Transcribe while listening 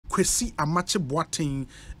KWESI Amakye Boateng,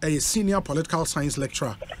 a senior political science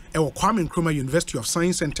lecturer at Kwame Nkrumah University of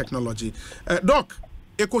Science and Technology. Doc,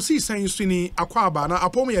 ekosi science ni akwaba na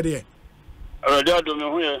apomu ye de. Radio do me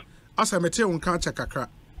ho ye. Asa mete won kan kakra.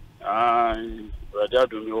 Radio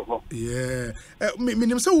do me ho. Yeah.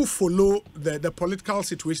 Minim say we follow the political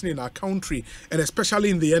situation in our country and especially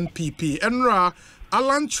in the NPP. Enra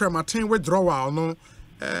Alan Trematin withdrawal no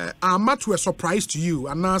I'm not a surprise to you,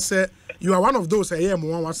 and now say you are one of those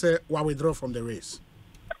one say why withdraw from the race.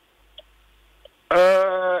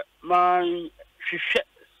 My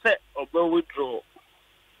set of withdraw,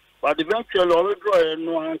 but eventually withdraw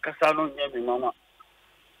no one casano nyami mama.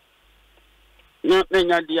 Not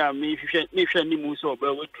many idea me if any moves or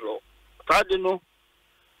withdraw. I don't know.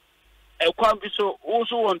 I can't be so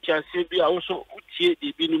also want to say be also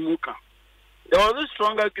the binimuka. There was a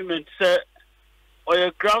strong argument say or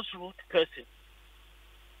a grassroots person.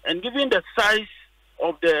 And given the size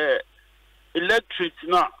of the electorate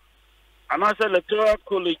now, and as electoral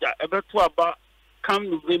college, about to about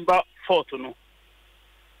come November 4th, no.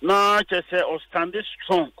 Now, just say, or standing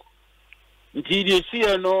strong.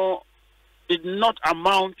 DDC, no, did not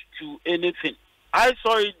amount to anything. I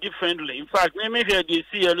saw it differently. In fact, maybe the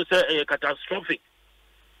DDC say a catastrophic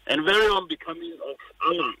and very unbecoming of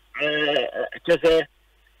just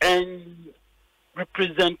and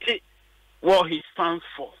represented what he stands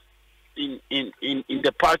for in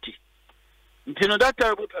the party. You know, that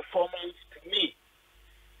terrible performance to me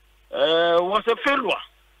was a failure.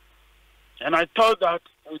 And I thought that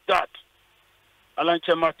with that, Alan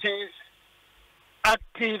Trematin's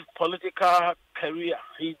active political career,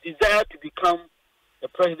 his desire to become the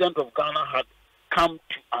president of Ghana had come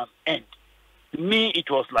to an end. To me, it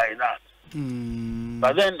was like that.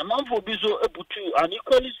 But then, among for be so able to an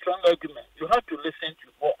equally strong argument, you have to listen to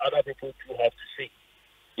what other people too have to say.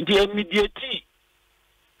 In the immediate,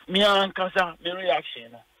 me and Kasa, my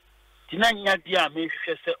reaction, Tinanya dia me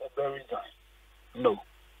say or resign. No.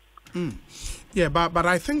 Yeah, but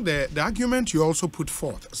I think the argument you also put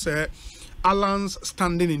forth, say Alan's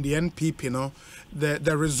standing in the NPP, you know,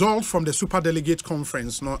 the result from the superdelegate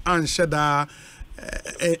conference, no, and Sheda.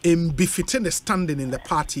 In befitting the standing in the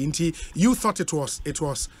party, you thought it was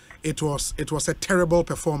a terrible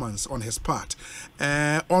performance on his part.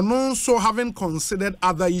 On also having considered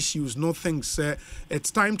other issues, no thanks.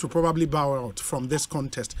 It's time to probably bow out from this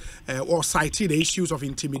contest, or cited the issues of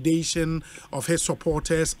intimidation of his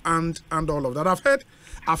supporters and all of that.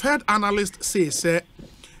 I've heard analysts say,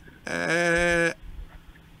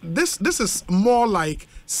 this is more like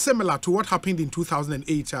similar to what happened in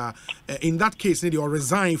 2008. In that case, they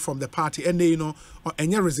resigned from the party and they, or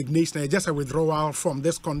any resignation, just a withdrawal from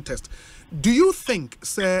this contest. Do you think,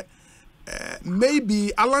 sir,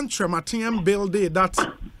 maybe Alan Trematin built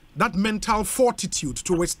that mental fortitude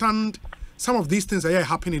to withstand some of these things that are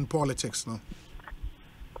happening in politics now?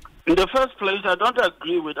 In the first place, I don't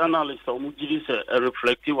agree with analysts Omugiri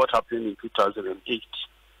reflecting what happened in 2008.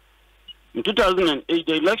 In 2008,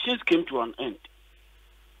 the elections came to an end.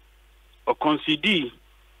 Or consider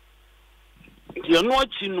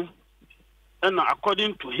the and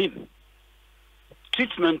according to him,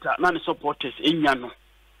 treatment non supporters in Yano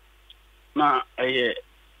now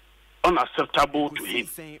unacceptable to him.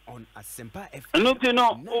 And you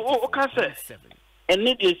know, okay, and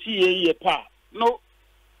need a CA pa. No,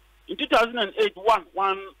 in 2008,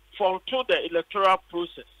 one foretold the electoral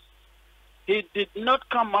process. He did not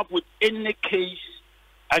come up with any case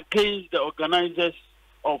against the organizers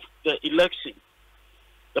of the election,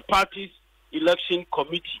 the party's election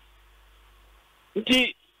committee.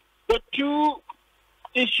 The two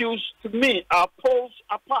issues to me are poles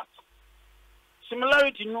apart.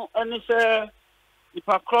 Similarity, no, and it's the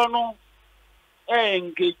Pacrono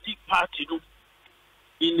engaging party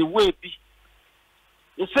in the way.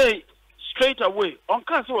 They say straight away on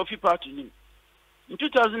council of the party. In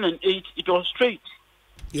 2008, it was straight.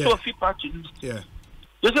 Yeah. So a few party. Yeah.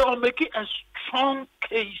 They say, I'm making a strong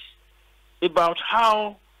case about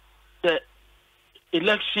how the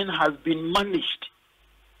election has been managed.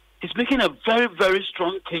 He's making a very, very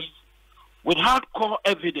strong case with hardcore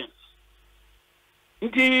evidence.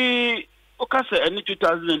 In the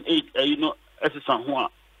 2008, as a San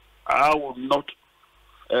Juan, I will not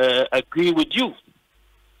agree with you.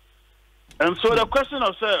 And so the question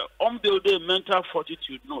of unbuilding mental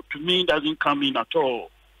fortitude, no, to me doesn't come in at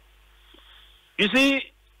all. You see,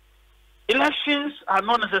 elections are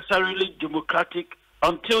not necessarily democratic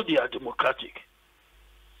until they are democratic.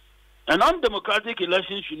 And undemocratic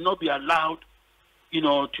elections should not be allowed, to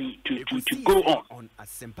go on.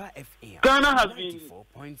 Ghana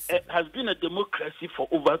has been a democracy for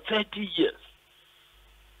over 30 years.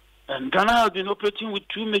 And Ghana has been operating with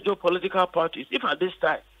two major political parties. If at this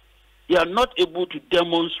time they are not able to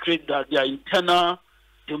demonstrate that their internal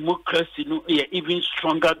democracy is even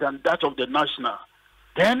stronger than that of the national,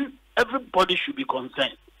 then everybody should be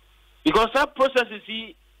concerned. Because that process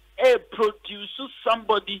produces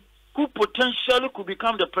somebody who potentially could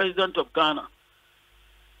become the president of Ghana.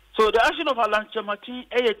 So the action of Alan Chamatin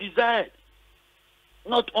is desired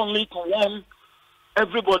not only to warn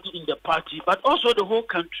everybody in the party, but also the whole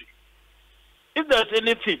country. If there's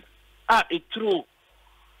anything, it throws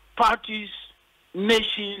parties,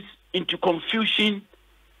 nations into confusion,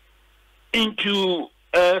 into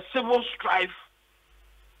civil strife,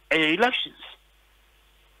 elections.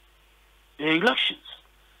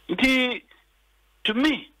 To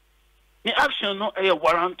me, the action not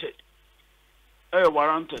warranted.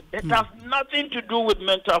 It has nothing to do with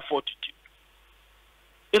mental fortitude.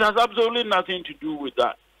 It has absolutely nothing to do with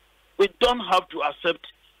that. We don't have to accept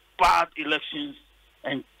bad elections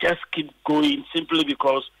and just keep going simply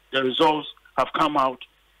because the results have come out.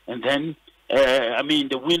 And then,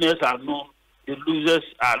 the winners are known, the losers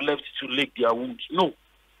are left to lick their wounds. No.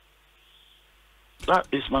 That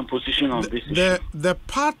is my position on this issue. The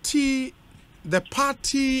party,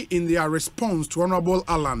 in their response to Honorable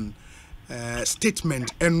Alan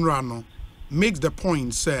statement, Enrano, makes the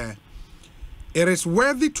point, sir, it is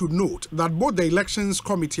worthy to note that both the Elections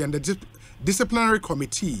Committee and the Disciplinary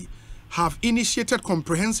Committee have initiated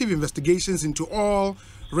comprehensive investigations into all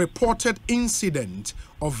reported incidents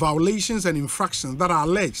of violations and infractions that are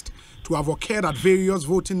alleged to have occurred at various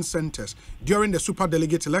voting centers during the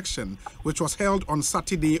superdelegate election, which was held on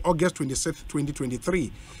Saturday, August 26,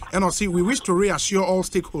 2023. NRC, we wish to reassure all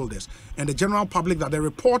stakeholders and the general public that the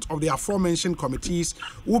report of the aforementioned committees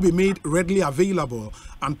will be made readily available,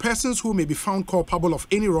 and persons who may be found culpable of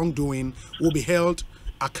any wrongdoing will be held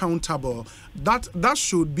accountable. That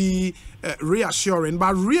should be reassuring.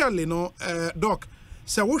 But really, Doc,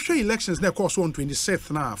 so what's your elections next course on 26th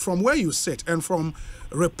now? From where you sit and from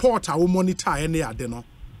report I will monitor any adeno.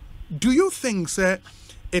 Do you think, sir,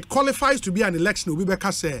 it qualifies to be an election?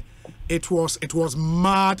 Ubibeka say it was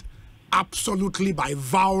marred absolutely by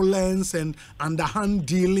violence and underhand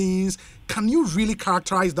dealings. Can you really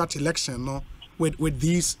characterize that election with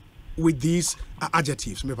these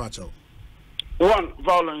adjectives, Mepacho? One,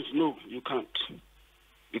 violence, no, you can't.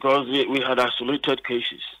 Because we had isolated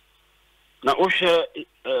cases. Now, OSHA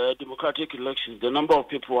democratic elections, the number of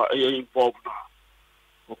people are involved now.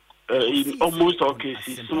 In almost all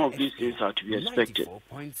cases, some of these things are to be expected.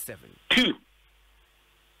 2,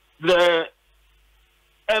 the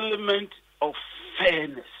element of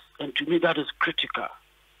fairness, and to me that is critical,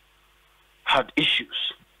 had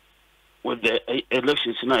issues with the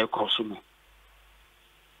elections in Kosovo.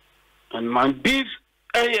 And my beef,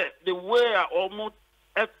 the way I almost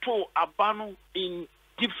echo Abano in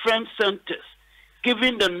different centers,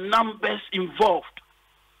 given the numbers involved,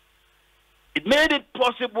 it made it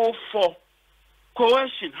possible for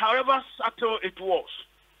coercion, however subtle it was,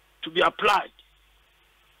 to be applied.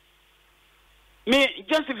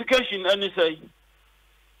 Justification, and say,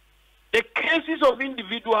 the cases of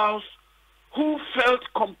individuals who felt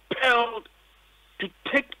compelled to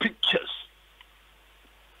take pictures,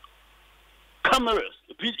 cameras,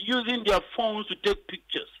 using their phones to take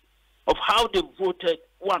pictures of how they voted,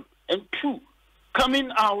 1, and 2,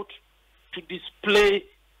 coming out to display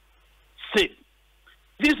sin.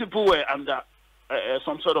 These people were under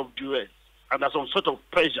some sort of duress, under some sort of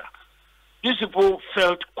pressure. These people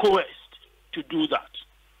felt coerced to do that.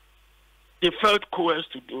 They felt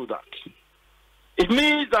coerced to do that. It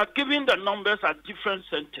means that given the numbers at different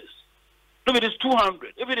centers, if it is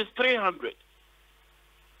 200, if it is 300,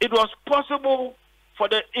 it was possible for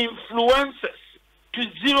the influencers to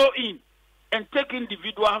zero in and take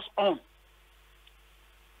individuals on.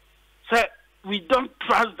 Say, we don't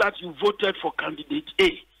trust that you voted for candidate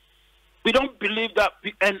A. We don't believe that,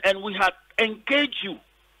 and we had engaged you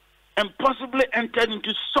and possibly entered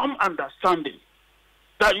into some understanding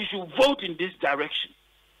that you should vote in this direction.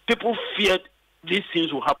 People feared these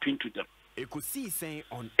things will happen to them.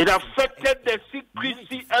 It affected the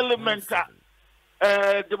secrecy element,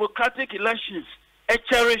 democratic elections,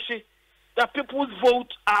 that people's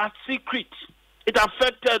votes are secret. It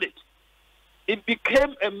affected it. It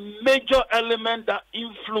became a major element that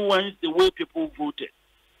influenced the way people voted.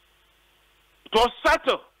 It was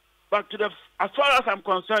subtle, but as far as I'm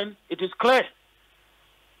concerned, it is clear.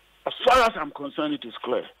 As far as I'm concerned, it is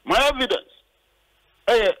clear. My evidence,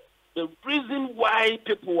 the reason why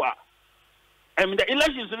people are, the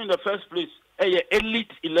elections in the first place,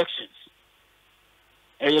 elite elections.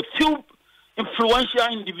 A few influential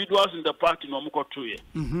individuals in the party,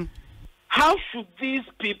 How should these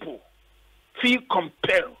people feel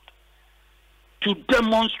compelled to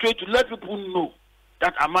demonstrate, to let people know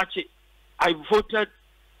that Amakye, I voted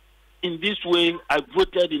in this way, I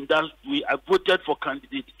voted in that way, I voted for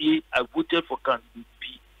candidate A, I voted for candidate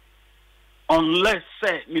B. Unless,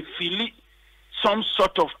 say, me feel some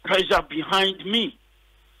sort of pressure behind me.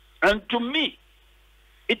 And to me,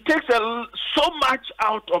 it takes so much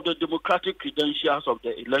out of the democratic credentials of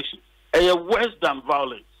the election. Worse than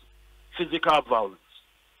violence, physical violence.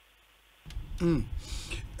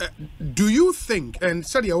 Do you think, and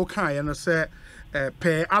said you okay, and say,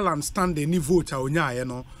 per Alan standing ni vote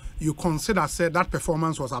you consider say that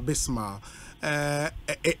performance was abysmal?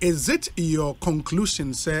 Is it your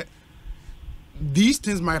conclusion, say, these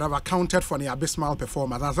things might have accounted for the abysmal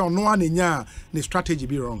performance? As no one in the strategy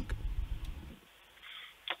be wrong.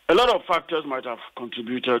 A lot of factors might have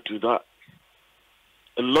contributed to that.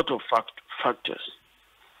 A lot of factors.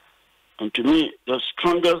 And to me, the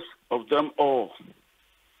strongest of them all,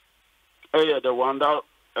 the one that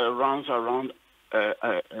runs around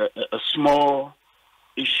a small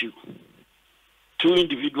issue. Two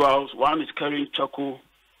individuals, one is carrying charcoal,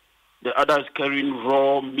 the other is carrying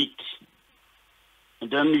raw meat.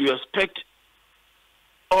 And then you expect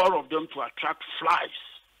all of them to attract flies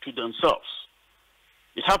to themselves.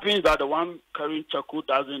 It happens that the one carrying charcoal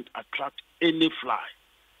doesn't attract any fly.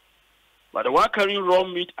 But the one carrying raw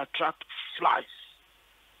meat attracts flies.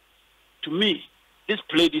 To me, this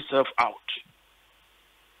played itself out.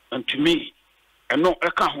 And to me, I know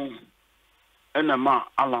Ekahun and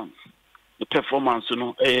Alan, the performance,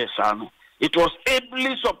 it was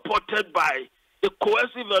ably supported by the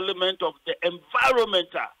cohesive element of the environment,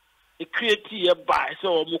 the creative by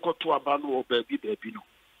so baby.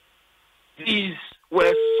 These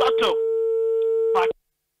were subtle, but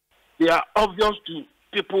they are obvious to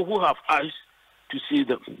people who have eyes to see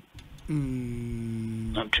them.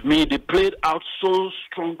 And to me, they played out so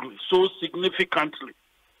strongly, so significantly.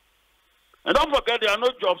 And don't forget, there are no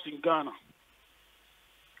jobs in Ghana.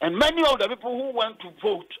 And many of the people who went to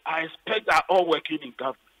vote, I expect, are all working in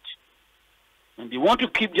government. And they want to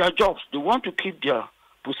keep their jobs. They want to keep their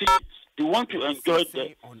positions. They want to enjoy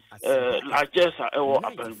the largesse or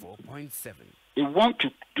They want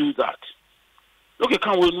to do that. Look at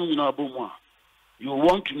you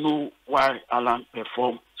want to know why Alan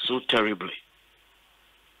performed so terribly.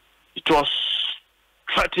 It was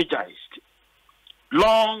strategized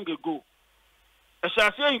long ago. As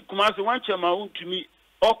I say in Kumasi, one chairman to me,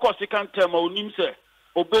 of course, second term,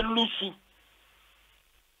 Obelusu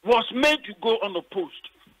was made to go on the post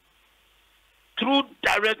through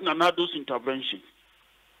direct Nanado's intervention.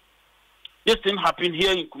 This thing happened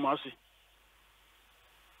here in Kumasi.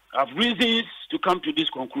 I have reasons to come to this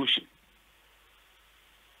conclusion.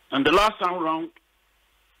 And the last time round,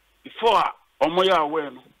 before Omoya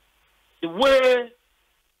Aweno, the way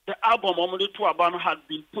the album Omode Tuabano had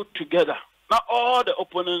been put together, not all the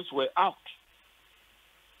opponents were out.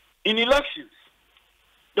 In elections,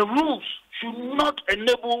 the rules should not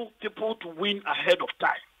enable people to win ahead of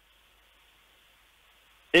time.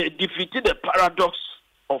 It defeated the paradox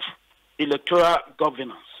of electoral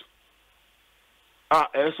governance.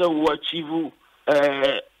 As we achieve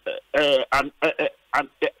and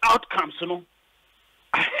the outcomes,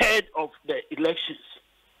 ahead of the elections.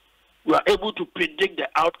 We are able to predict the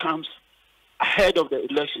outcomes ahead of the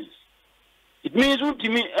elections. It means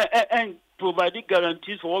and providing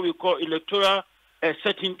guarantees for what we call electoral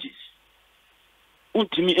certainties.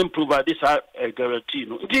 And provide this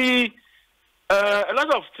guarantee. A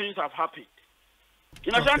lot of things have happened.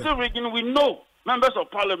 In Ashanti region, we know members of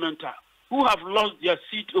parliament who have lost their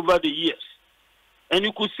seat over the years. And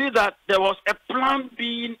you could see that there was a plan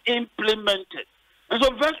being implemented. And so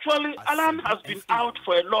virtually, Alan has been out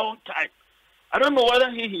for a long time. I don't know whether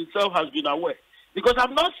he himself has been aware. Because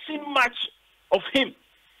I've not seen much of him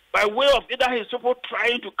by way of either his support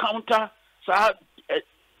trying to counter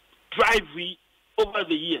Drive over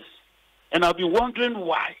the years. And I've been wondering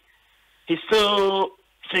why he still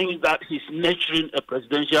thinks that he's nurturing a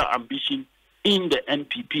presidential ambition in the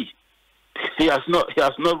NPP. He has not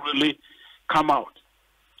really come out.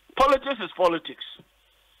 Politics is politics.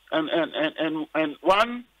 And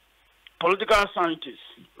one political scientist,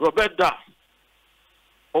 Robert Dahl,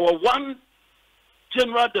 or one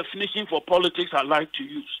general definition for politics I like to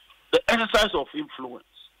use, the exercise of influence.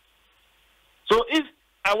 So if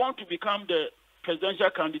I want to become the presidential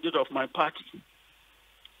candidate of my party,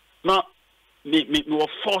 now, more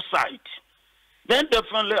foresight, then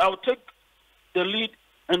definitely I'll take the lead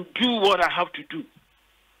and do what I have to do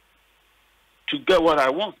to get what I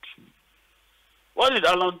want. What did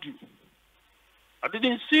Alan do? I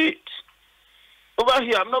didn't see it. over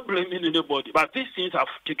here, I'm not blaming anybody, but these things have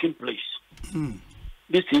taken place.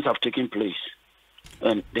 These things have taken place,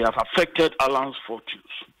 and they have affected Alan's fortunes.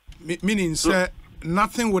 Meaning, sir,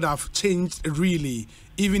 nothing would have changed really,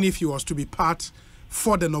 even if he was to be part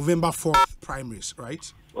for the November 4th primaries,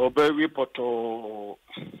 right? Very poto.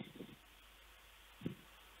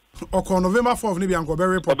 Okay, November 4th, maybe I'm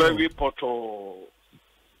very poto. Very poto.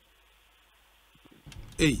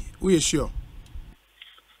 Hey, we are sure.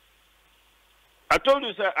 I told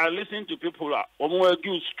you, sir, I listen to people who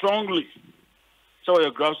argue strongly. So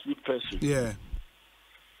a grassroots person. Yeah.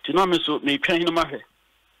 To know me, so me trying to matter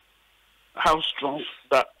how strong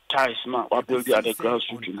that ties now. What build the other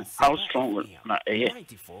grassroots? How strong na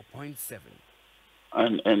 94.7.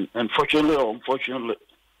 And fortunately or unfortunately,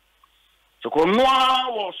 so no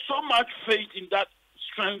was so much faith in that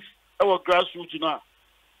strength our grassroots now.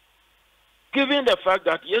 Given the fact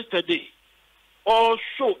that yesterday all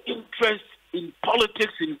show interest in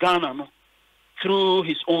politics in Ghana no, through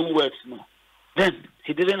his own words no, then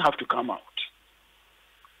he didn't have to come out.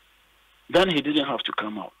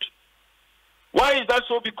 Why is that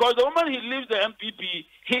so? Because the moment he leaves the MPP,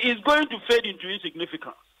 he is going to fade into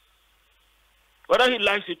insignificance, whether he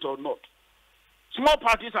likes it or not. Small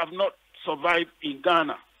parties have not survived in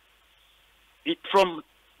Ghana. From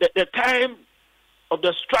the time of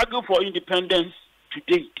the struggle for independence to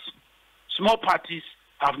date, small parties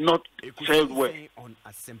have not failed well. On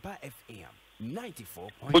Asempa FM 94.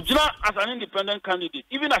 But you know, as an independent candidate,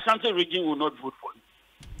 even Ashanti region will not vote for him.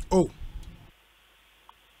 Oh.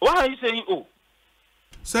 Why are you saying oh?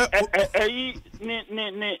 Sir, if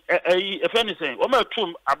anything, I'm a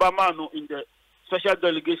tomb Abamano in the special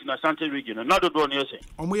delegation Ashanti region. Another one you're saying.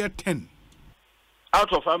 We are 10.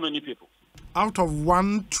 Out of how many people? Out of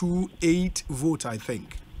 128 votes, I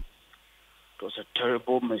think. It was a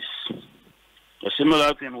terrible mess. A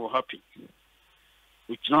similar thing will happen,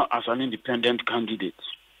 which now as an independent candidate.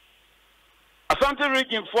 Ashanti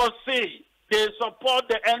region first say they support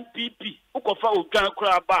the NPP.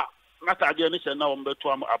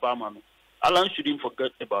 Alan shouldn't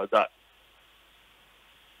forget about that.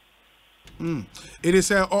 It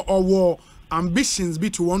is our ambitions be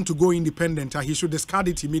to want to go independent. He should discard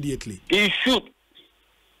it immediately. He should.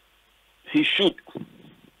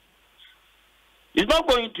 It's not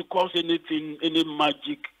going to cause anything, any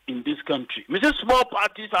magic in this country. Mr. Small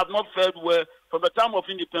parties have not fared well from the time of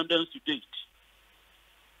independence to date.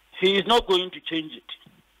 He is not going to change it.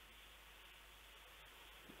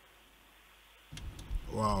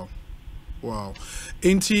 Wow.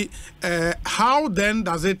 Inti, how then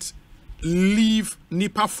does it leave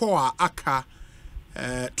Nipa 4 Aka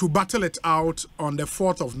to battle it out on the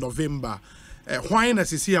 4th of November? Why does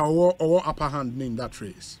he see our upper hand in that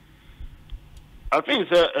race? I think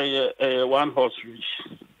it's a one-horse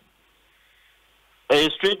race. A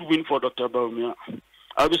straight win for Dr. Baumia.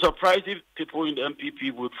 I'll be surprised if people in the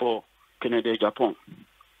MPP vote for Kennedy Japan.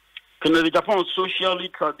 Kennedy Japan socially,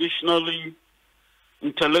 traditionally,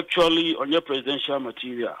 intellectually on your presidential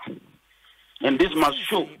material. And this must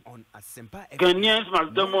show. Ghanaians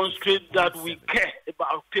must demonstrate that we care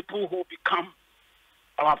about people who become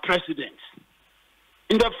our presidents.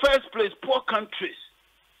 In the first place, poor countries.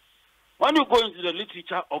 When you go into the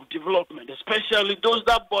literature of development, especially those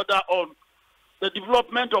that border on the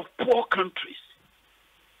development of poor countries,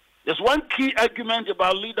 there's one key argument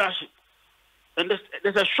about leadership. And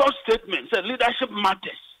there's a short statement that leadership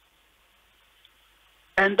matters.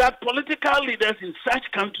 And that political leaders in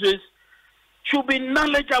such countries should be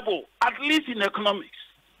knowledgeable, at least in economics.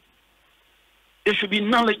 They should be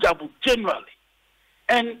knowledgeable generally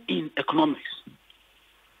and in economics.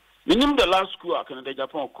 Minimum the last school I can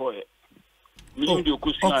Japan call it.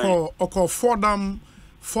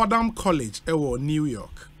 Fordham College, New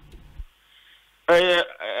York. A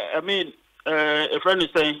friend is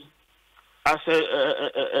saying, as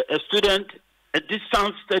a student, a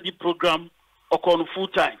distance study program, or full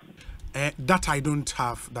time. That I don't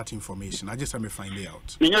have that information. I just let me find it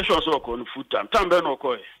out. Full time.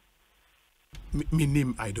 My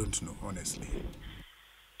name, I don't know, honestly.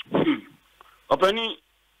 Openi,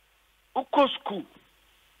 uko school.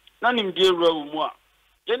 Nanim dear Raumwa.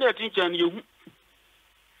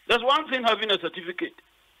 There's one thing having a certificate,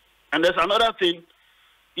 and there's another thing,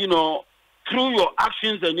 through your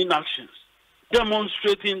actions and inactions,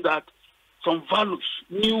 demonstrating that some values,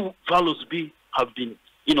 new values have been,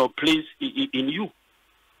 placed in you.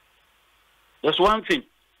 That's one thing.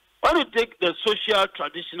 When you take the social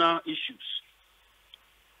traditional issues,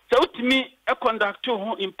 so to me, a conductor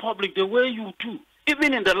in public the way you do,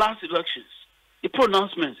 even in the last elections, the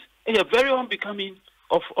pronouncements, are very unbecoming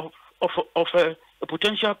of a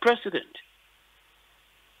potential president.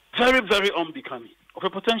 Very, very unbecoming of a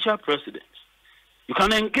potential president. You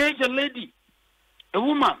can engage a lady, a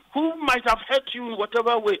woman who might have hurt you in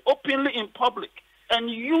whatever way, openly in public, and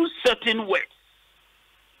use certain words.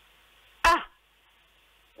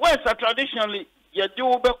 Words are traditionally, you do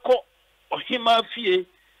beko or hima fie,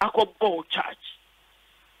 akobo charge.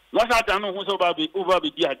 What I don't know who's over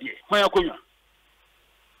the idea.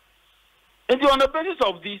 And on the basis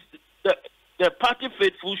of this, the party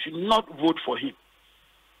faithful should not vote for him.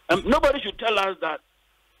 Nobody should tell us that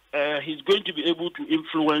he's going to be able to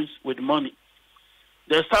influence with money.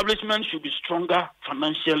 The establishment should be stronger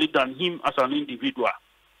financially than him as an individual.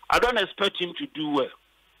 I don't expect him to do well.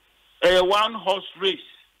 A one-horse race.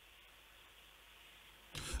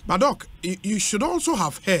 But Doc, you should also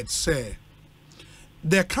have heard, say,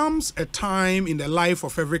 there comes a time in the life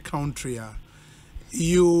of every country,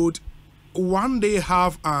 you'd one day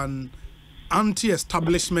have an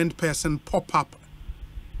anti-establishment person pop up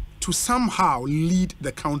to somehow lead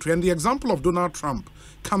the country. And the example of Donald Trump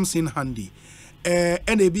comes in handy.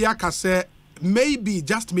 And Ebiaka said, maybe,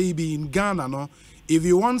 just maybe in Ghana, no, if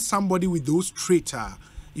you want somebody with those traits,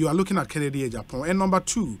 you are looking at Kennedy Japan. And number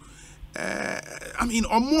two, I mean,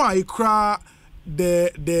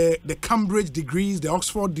 the Cambridge degrees, the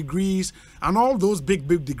Oxford degrees, and all those big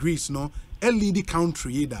degrees, no, a leading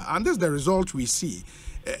country either. And this is the result we see.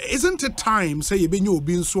 Isn't it time, say, you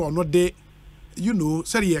been so or not there, you know,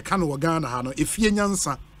 say, you can't Ghana, if you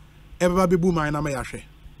nyansa, everybody boom, I am a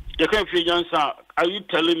you can't feel are you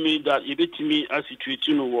telling me that you bet me as you treat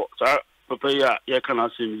you know what, sir? Prepare, you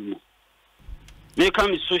can't say me more. They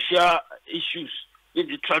can be social issues.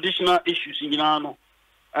 The traditional issues in Ghana,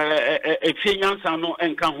 a finance and no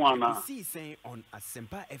encounter.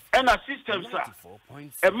 And a system, sir,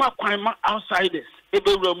 a makwima outsiders,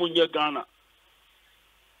 ebe remunya Ghana.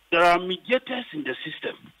 There are mediators in the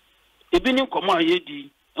system.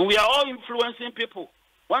 And we are all influencing people.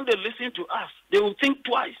 When they listen to us, they will think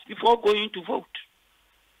twice before going to vote.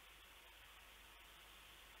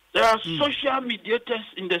 There are social mediators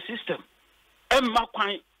in the system.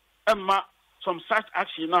 Some such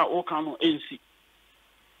action now all can NC.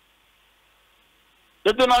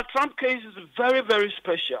 The Donald Trump case is very, very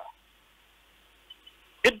special.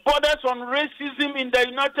 It borders on racism in the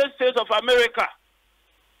United States of America.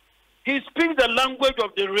 He speaks the language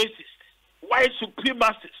of the racist, white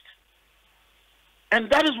supremacist. And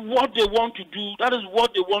that is what they want to do. That is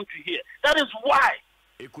what they want to hear. That is why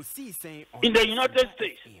in the United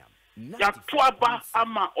States,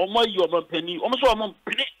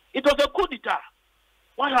 it was a coup d'etat.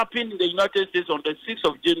 What happened in the United States on the 6th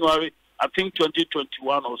of January, I think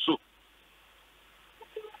 2021 or so?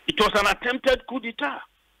 It was an attempted coup d'etat.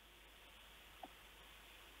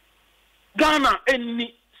 Ghana,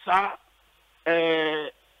 any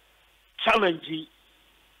challenge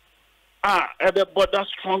the border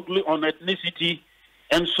strongly on ethnicity,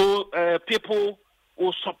 and so people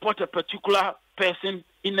will support a particular person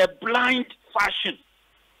in a blind fashion.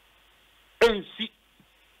 And see,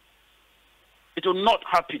 it will not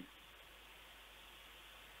happen.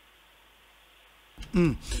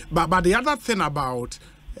 But the other thing about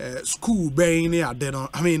school being here,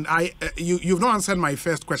 I mean, you've not answered my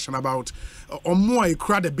first question about more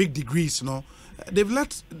the big degrees, no. They've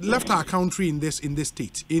left our country in this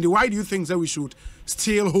state. Why do you think that we should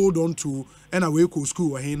still hold on to an away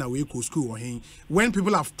school or when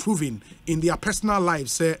people have proven in their personal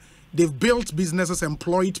lives they've built businesses,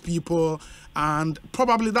 employed people, and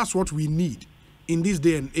probably that's what we need in this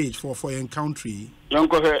day and age for your country. Young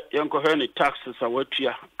taxes are what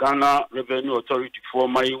Ghana Revenue Authority for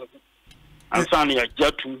my and Sani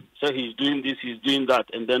Ajatu say he's doing this, he's doing that,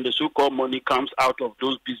 and then the so-called money comes out of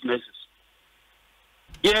those businesses.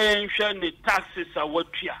 Yeah, the taxes are what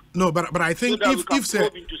no, but I think so if say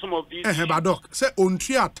into some of these but doc say on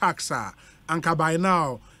tax and by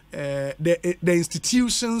now the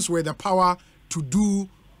institutions with the power to do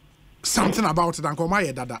something about it and come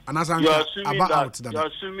and as you're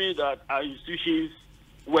assuming that our institutions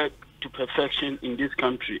work to perfection in this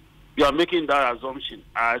country. You are making that assumption.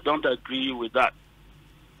 I don't agree with that.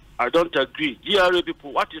 I don't agree. GRA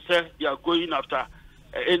people, what you say, they are going after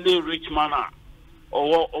any rich man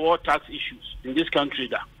or tax issues in this country.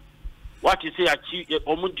 That what you say achieve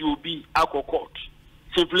will be alcohol court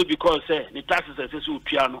simply because the taxes are so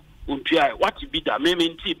piano. What you be that?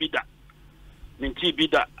 Maybe be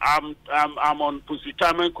that. I'm on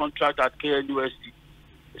post-retirement contract at KNUST,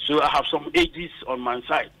 so I have some ages on my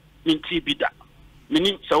side. Be that.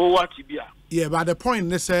 Meaning, so what you be? Yeah, but the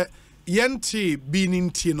point is, yenti being in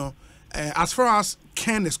Tino, as far as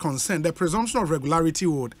Ken is concerned, the presumption of regularity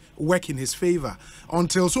would work in his favor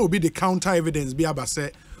until so be the counter evidence be able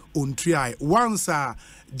say untri. Once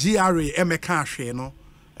GRA emeka no,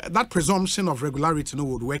 that presumption of regularity no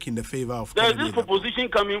would work in the favor of. There is this proposition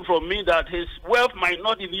coming from me that his wealth might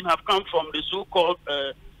not even have come from the so-called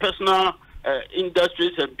personal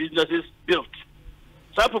industries and businesses built.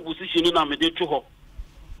 That proposition in Amede to her.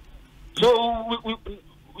 So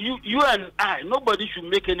you and I, nobody should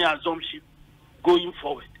make any assumption going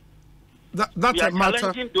forward. That's we are a matter.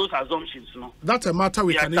 Challenging those assumptions, no. That's a matter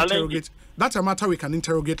we can interrogate. That's a matter we can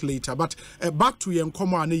interrogate later. But back to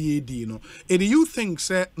Yenkomo and Yedi, and you think,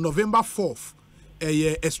 say, November 4th,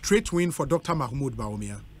 a straight win for Dr. Mahmoud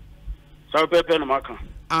Bawumia?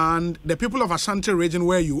 And the people of Ashanti region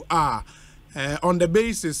where you are, on the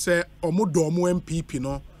basis, say, Omudomu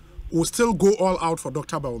MPP, will still go all out for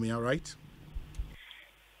Dr. Bawumia, right?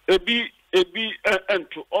 And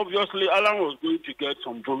obviously, Alan was going to get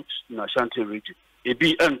some votes in Ashanti region.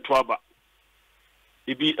 November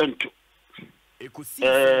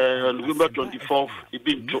 24th,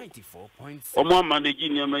 Omo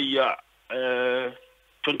managing year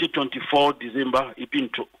 2024 December,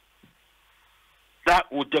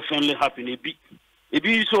 that would definitely happen.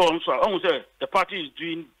 So the party is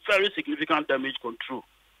doing very significant damage control.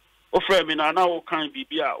 Now can be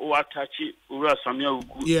attach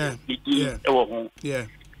yeah.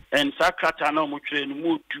 And Sakata now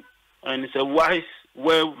and it's a wise,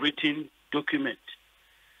 well-written document.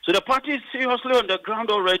 So the party is seriously on the ground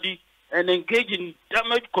already and engaged in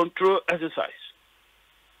damage control exercise.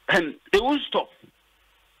 And they won't stop.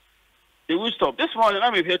 They will stop. This morning,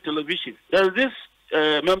 I'm here television. There's this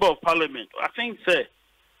member of parliament, I think,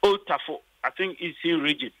 Old Tafo, I think it's in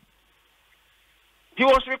region. He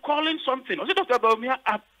was recalling something. Was it Dr. Bawumia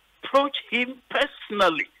approached him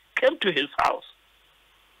personally, came to his house,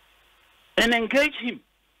 and engaged him,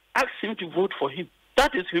 asked him to vote for him.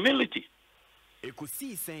 That is humility.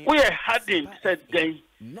 We are hardened, said then.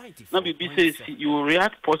 Now BBC says you will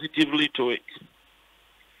react positively to it.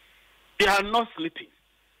 They are not sleeping.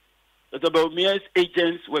 Dr. Bawumia's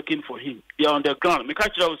agents working for him. They are on the ground.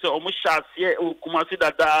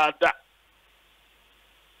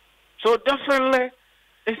 So definitely,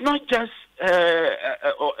 it's not just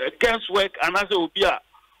guesswork and as it will be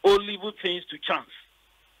all leave things to chance.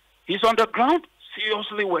 He's on the ground,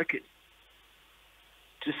 seriously working.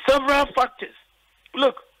 To several factors.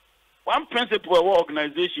 Look, one principle of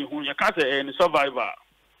organization who you can't say any survivor.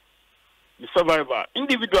 The survivor.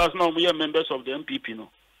 Individuals now we are members of the MPP no.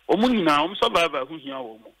 Survivor who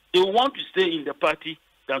here. They want to stay in the party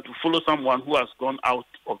than to follow someone who has gone out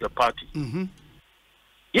of the party. Mm-hmm.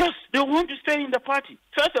 Yes, they want to stay in the party.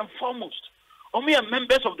 First and foremost, only are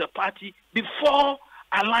members of the party before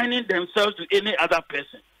aligning themselves to any other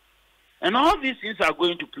person. And all these things are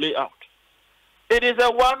going to play out. It is a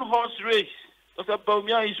one-horse race. Dr.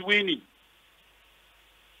 Bawumia is winning.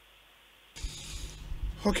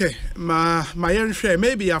 Okay, my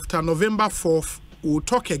maybe after November 4th, we'll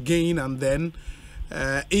talk again, and then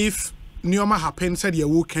if Nyoma happens, said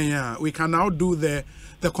we can now do the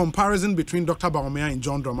comparison between Dr. Bawumia and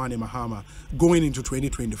John Dramani Mahama going into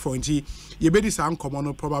 2024. And you bet this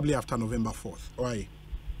common probably after November 4th. Why?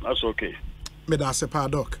 That's okay. Me da se pa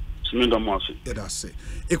doc. Yeah, that's it.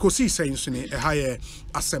 KWESI saying a higher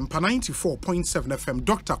Asempa 94.7 FM.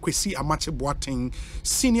 Dr. KWESI Amakye Boateng,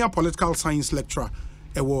 senior political science lecturer.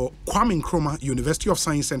 Kwame Nkrumah, University of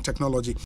Science and Technology.